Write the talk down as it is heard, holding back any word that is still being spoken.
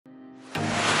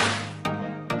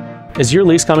Is your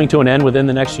lease coming to an end within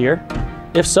the next year?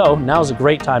 If so, now's a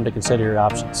great time to consider your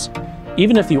options.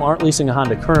 Even if you aren't leasing a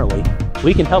Honda currently,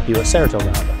 we can help you at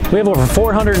Saratoga Honda. We have over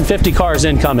 450 cars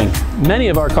incoming. Many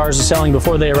of our cars are selling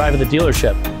before they arrive at the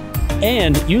dealership,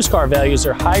 and used car values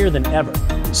are higher than ever.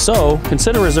 So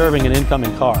consider reserving an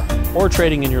incoming car or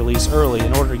trading in your lease early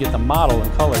in order to get the model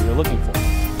and color you're looking for.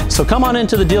 So come on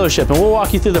into the dealership and we'll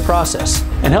walk you through the process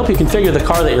and help you configure the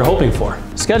car that you're hoping for.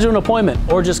 Schedule an appointment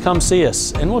or just come see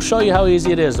us and we'll show you how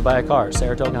easy it is to buy a car at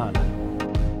Saratoga Honda.